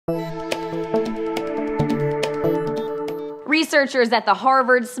Researchers at the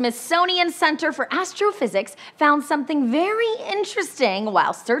Harvard-Smithsonian Center for Astrophysics found something very interesting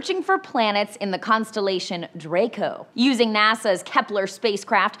while searching for planets in the constellation Draco. Using NASA's Kepler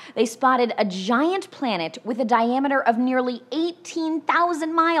spacecraft, they spotted a giant planet with a diameter of nearly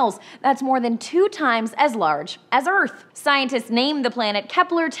 18,000 miles. That's more than 2 times as large as Earth. Scientists named the planet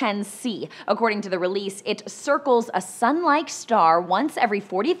Kepler-10c. According to the release, it circles a sun-like star once every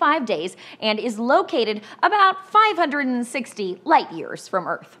 45 days and is located about 560 light-years from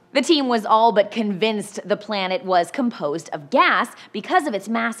Earth. The team was all but convinced the planet was composed of gas because of its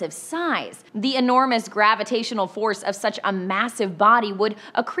massive size. The enormous gravitational force of such a massive body would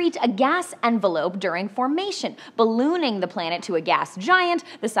accrete a gas envelope during formation, ballooning the planet to a gas giant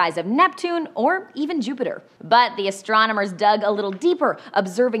the size of Neptune or even Jupiter. But the astronomers dug a little deeper,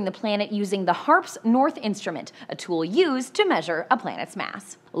 observing the planet using the HARPS North instrument, a tool used to measure a planet's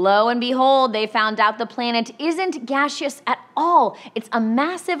mass. Lo and behold, they found out the planet isn't gaseous at all. It's a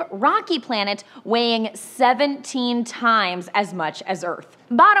massive rocky planet weighing 17 times as much as Earth.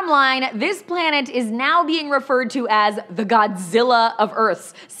 Bottom line, this planet is now being referred to as the Godzilla of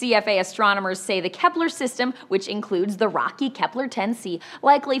Earths. CFA astronomers say the Kepler system, which includes the rocky Kepler-10c,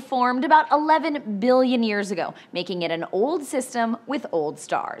 likely formed about 11 billion years ago, making it an old system with old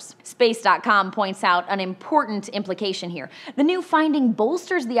stars. Space.com points out an important implication here. The new finding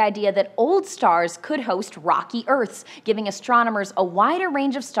bolsters the idea that old stars could host rocky Earths, giving astronomers a wider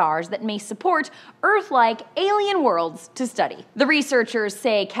range of stars that may support Earth-like alien worlds to study. The researchers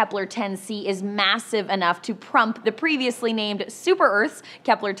say Kepler-10c is massive enough to trump the previously named super-Earths.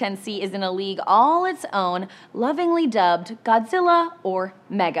 Kepler-10c is in a league all its own, lovingly dubbed Godzilla or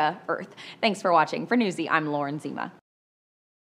Mega Earth. Thanks for watching. For Newsy, I'm Lauren Zima.